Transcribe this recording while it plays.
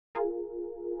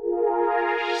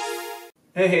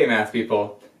Hey math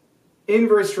people.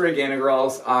 Inverse trig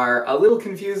integrals are a little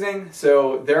confusing,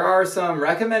 so there are some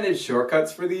recommended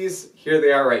shortcuts for these. Here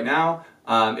they are right now.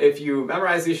 If you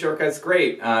memorize these shortcuts,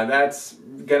 great. That's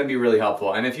going to be really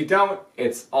helpful. And if you don't,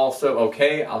 it's also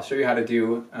okay. I'll show you how to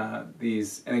do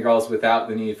these integrals without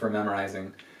the need for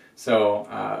memorizing. So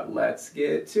let's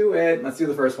get to it. Let's do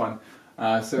the first one.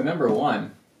 So number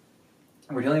one,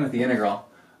 we're dealing with the integral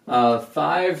of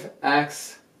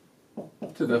 5x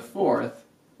to the fourth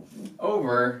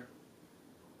over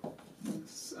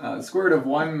the square root of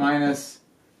 1 minus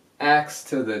x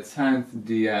to the 10th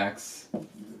dx.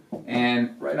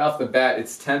 And right off the bat,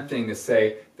 it's tempting to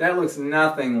say that looks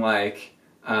nothing like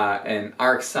an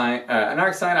arc sine,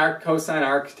 arc cosine,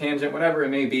 arc tangent, whatever it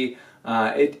may be.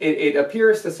 It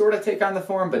appears to sort of take on the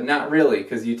form, but not really,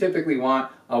 because you typically want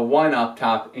a 1 up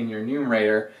top in your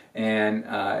numerator,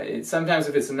 and sometimes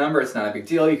if it's a number, it's not a big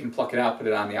deal. You can pluck it out, put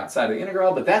it on the outside of the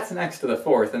integral, but that's next to the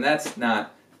fourth, and that's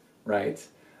not right.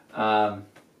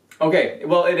 Okay,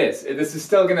 well it is. This is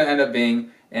still going to end up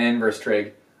being an inverse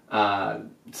trig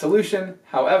solution.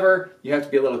 However, you have to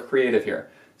be a little creative here.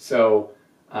 So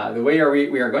the way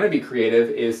we are going to be creative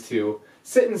is to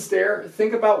sit and stare,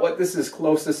 think about what this is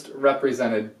closest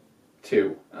represented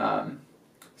to.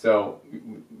 So,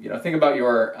 you know, think about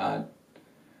your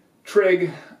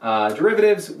trig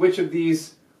derivatives. Which of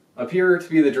these appear to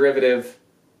be the derivative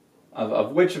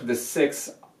of which of the 6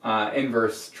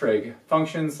 inverse trig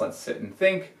functions? Let's sit and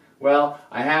think. Well,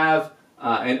 I have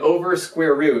an over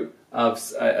square root of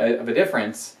a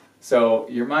difference, so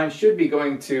your mind should be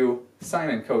going to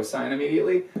sine and cosine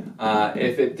immediately.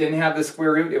 If it didn't have the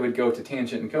square root, it would go to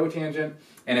tangent and cotangent,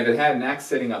 and if it had an x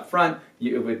sitting up front,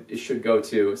 it should go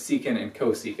to secant and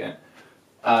cosecant.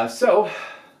 So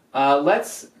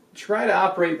let's try to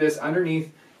operate this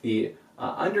underneath the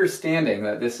understanding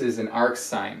that this is an arc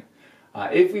sine.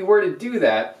 If we were to do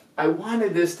that, I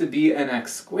wanted this to be an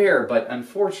x squared, but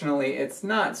unfortunately it's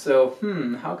not. So,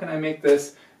 how can I make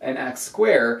this an x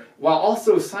squared while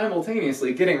also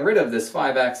simultaneously getting rid of this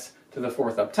 5x to the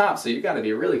fourth up top? So you've got to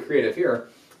be really creative here.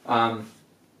 I'm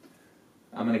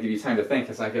going to give you time to think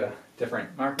as I get a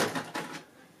different marker.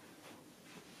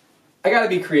 I got to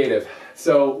be creative.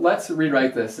 So let's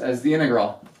rewrite this as the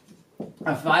integral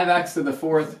of 5x to the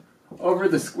fourth over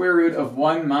the square root of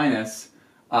 1 minus.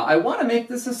 I want to make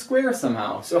this a square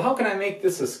somehow. So how can I make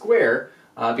this a square?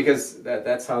 Because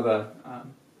that's how the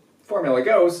formula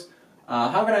goes.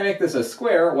 How can I make this a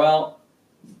square? Well,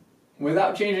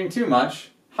 without changing too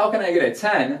much, how can I get a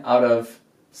 10 out of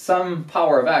some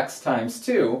power of x times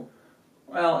 2?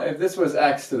 Well, if this was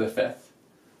x to the fifth.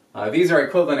 These are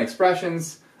equivalent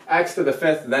expressions. X to the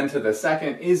fifth, then to the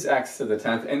second, is x to the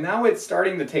 10th. And now it's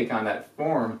starting to take on that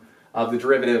form of the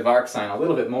derivative of arc sine a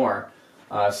little bit more.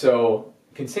 So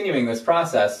continuing this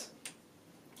process,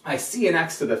 I see an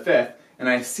x to the fifth, and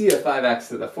I see a 5x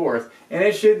to the fourth, and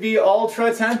it should be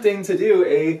ultra tempting to do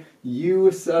a u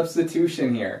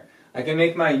substitution here. I can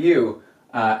make my u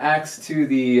x to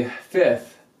the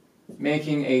fifth,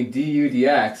 making a du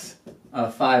dx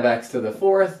of 5x to the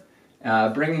fourth,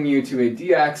 bringing you to a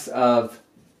dx of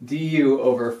du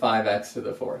over 5x to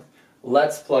the fourth.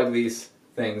 Let's plug these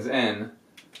things in.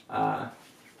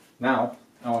 Now,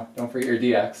 oh, don't forget your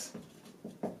dx.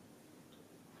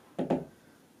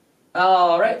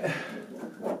 All right.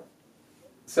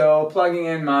 So plugging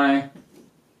in my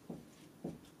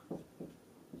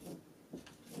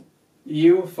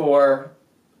u for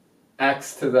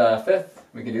x to the fifth,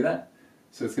 we can do that.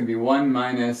 So it's going to be 1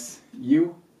 minus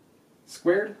u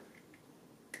squared.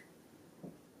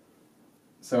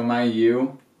 So my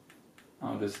u,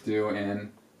 I'll just do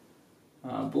in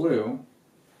blue.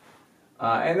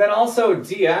 And then also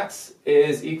dx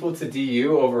is equal to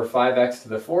du over 5x to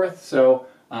the fourth. So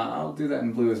I'll do that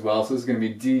in blue as well. So this is going to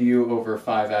be du over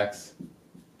 5x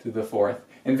to the fourth.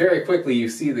 And very quickly you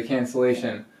see the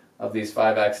cancellation of these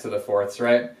 5x to the fourths,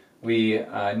 right? We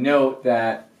note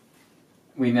that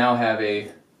we now have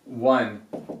a 1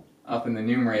 up in the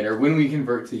numerator when we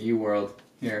convert to u world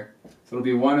here. So it'll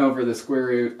be 1 over the square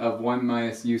root of 1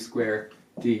 minus u squared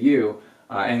du.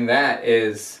 And that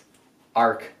is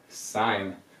arc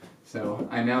sine. So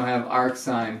I now have arc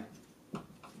sine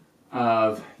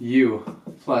of u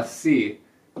plus c.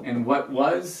 And what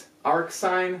was arc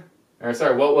sine? Or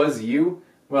sorry, what was u?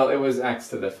 Well, it was x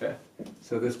to the fifth.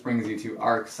 So this brings you to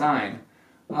arc sine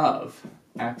of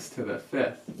x to the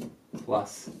fifth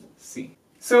plus c.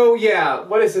 So yeah,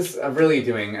 what is this really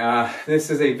doing? This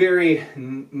is a very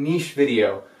niche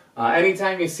video.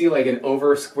 Anytime you see like an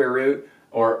over square root,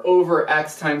 or over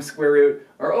x times square root,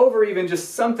 or over even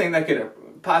just something that could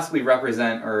possibly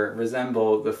represent or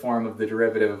resemble the form of the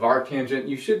derivative of arctangent,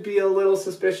 you should be a little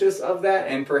suspicious of that,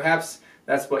 and perhaps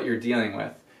that's what you're dealing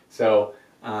with. So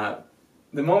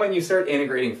the moment you start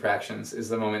integrating fractions is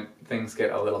the moment things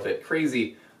get a little bit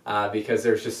crazy, because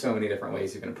there's just so many different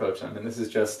ways you can approach them, and this is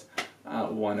just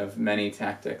one of many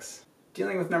tactics.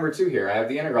 Dealing with number 2 here, I have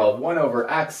the integral of 1 over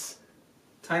x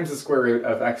times the square root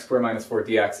of x squared minus 4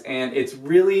 dx, and it's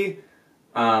really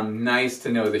nice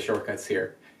to know the shortcuts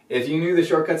here. If you knew the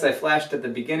shortcuts I flashed at the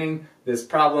beginning, this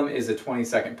problem is a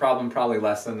 20-second problem, probably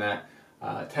less than that,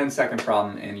 10-second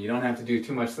problem, and you don't have to do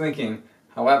too much thinking.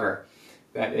 However,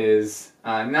 that is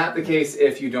not the case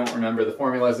if you don't remember the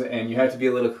formulas, and you have to be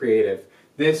a little creative.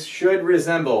 This should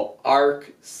resemble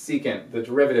arcsecant, the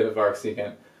derivative of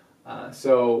arcsecant.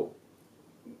 So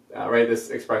write this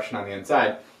expression on the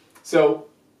inside. So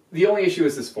the only issue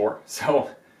is this 4. So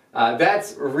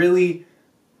that's really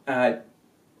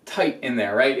tight in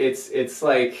there, right? It's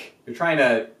like you're trying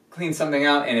to clean something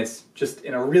out and it's just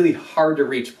in a really hard to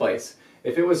reach place.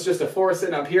 If it was just a 4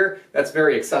 sitting up here, that's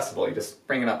very accessible. You just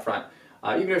bring it up front.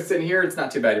 Even if it's sitting here, it's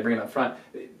not too bad. You bring it up front.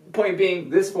 Point being,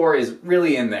 this 4 is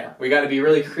really in there. We got to be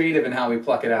really creative in how we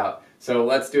pluck it out. So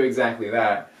let's do exactly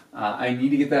that. I need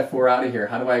to get that 4 out of here.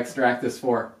 How do I extract this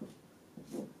 4?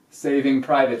 Saving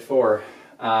private 4.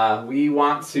 We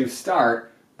want to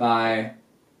start by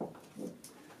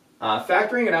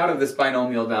factoring it out of this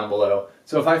binomial down below.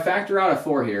 So if I factor out a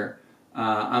 4 here,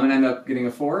 I'm going to end up getting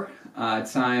a 4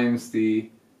 times the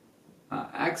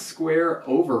x squared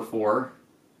over 4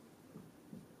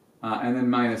 and then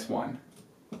minus 1,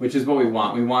 which is what we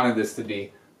want. We wanted this to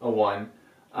be a 1.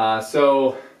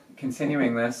 So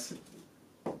continuing this,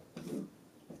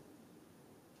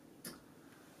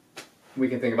 we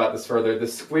can think about this further. The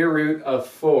square root of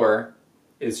 4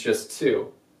 is just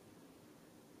 2.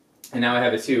 And now I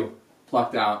have a 2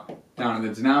 plucked out down in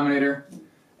the denominator.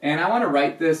 And I want to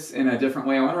write this in a different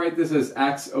way. I want to write this as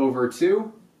x over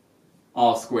 2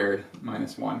 all squared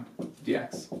minus 1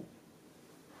 dx.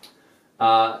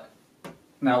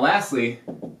 Now lastly,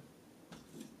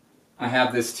 I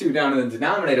have this 2 down in the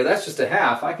denominator. That's just a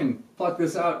half. I can pluck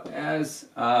this out as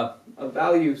a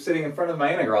value sitting in front of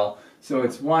my integral. So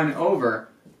it's 1 over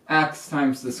x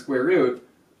times the square root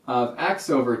of x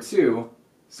over 2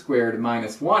 squared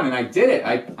minus 1. And I did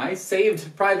it. I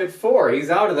saved private 4. He's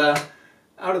out of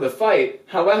the fight.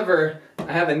 However,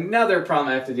 I have another problem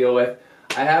I have to deal with.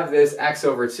 I have this x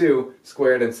over 2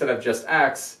 squared instead of just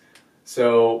x.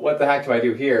 So what the heck do I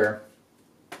do here?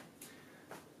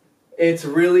 It's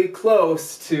really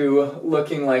close to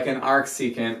looking like an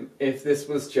arcsecant if this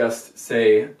was just,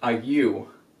 say, a u.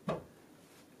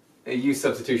 A u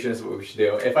substitution is what we should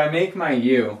do. If I make my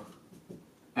u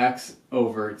x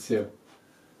over 2,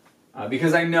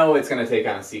 because I know it's going to take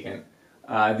on a secant,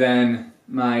 then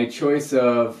my choice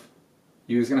of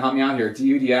u is going to help me out here.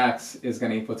 Du dx is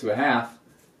going to equal to a half.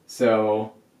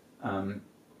 So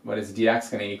what is dx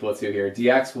going to equal to here?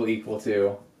 Dx will equal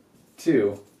to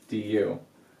 2 du.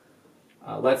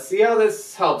 Let's see how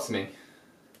this helps me.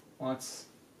 Let's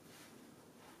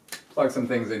plug some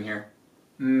things in here.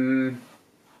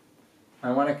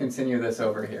 I want to continue this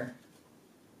over here.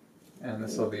 And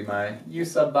this will be my u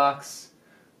sub box.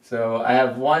 So I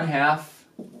have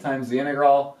 1/2 times the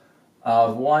integral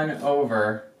of 1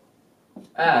 over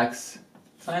x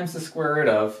times the square root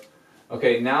of.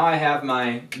 Okay, now I have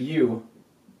my u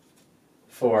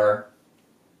for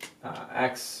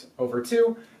x over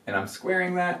 2, and I'm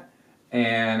squaring that.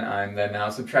 And I'm then now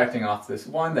subtracting off this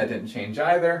 1, that didn't change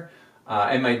either.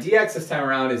 And my dx this time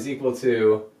around is equal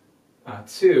to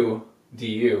 2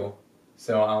 du.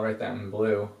 So I'll write that in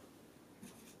blue.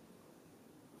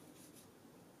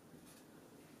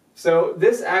 So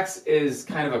this x is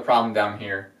kind of a problem down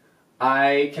here.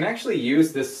 I can actually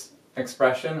use this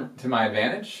expression to my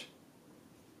advantage.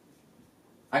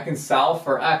 I can solve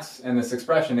for x in this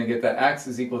expression and get that x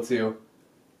is equal to,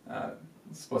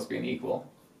 it's supposed to be an equal,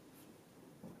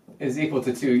 is equal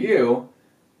to 2u,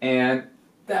 and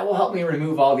that will help me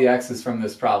remove all the x's from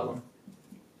this problem.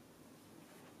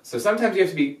 So sometimes you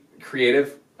have to be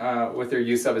creative with your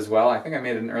u sub as well. I think I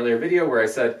made an earlier video where I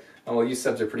said, oh, well, u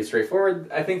subs are pretty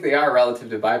straightforward. I think they are relative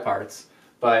to biparts,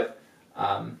 but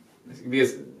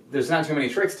because there's not too many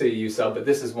tricks to a u sub, but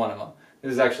this is one of them.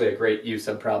 This is actually a great u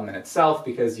sub problem in itself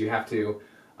because you have to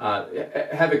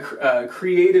have a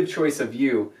creative choice of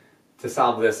u to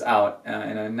solve this out in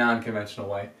a non-conventional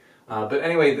way. But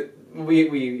anyway,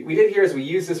 we did here is we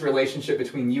used this relationship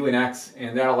between u and x,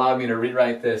 and that allowed me to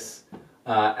rewrite this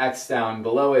x down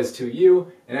below as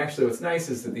 2u. And actually what's nice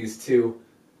is that these two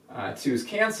 2's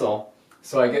cancel,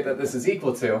 so I get that this is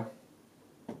equal to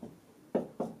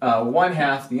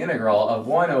 1/2 the integral of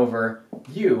 1 over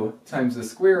u times the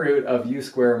square root of u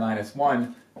squared minus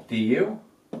 1 du.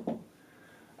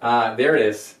 There it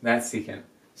is, that's secant.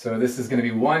 So this is going to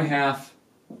be 1/2,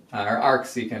 or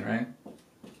arcsecant, right?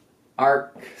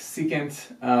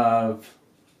 Arcsecant of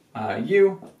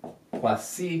u plus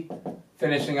c.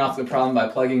 Finishing off the problem by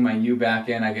plugging my u back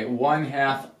in, I get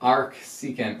 1/2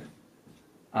 arcsecant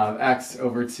of x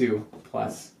over 2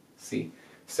 plus c.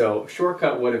 So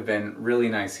shortcut would have been really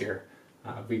nice here.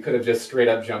 We could have just straight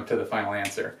up jumped to the final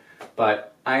answer.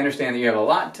 But I understand that you have a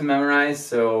lot to memorize,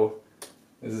 so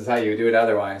this is how you do it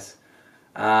otherwise.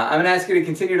 I'm going to ask you to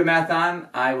continue to math on.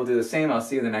 I will do the same. I'll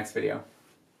see you in the next video.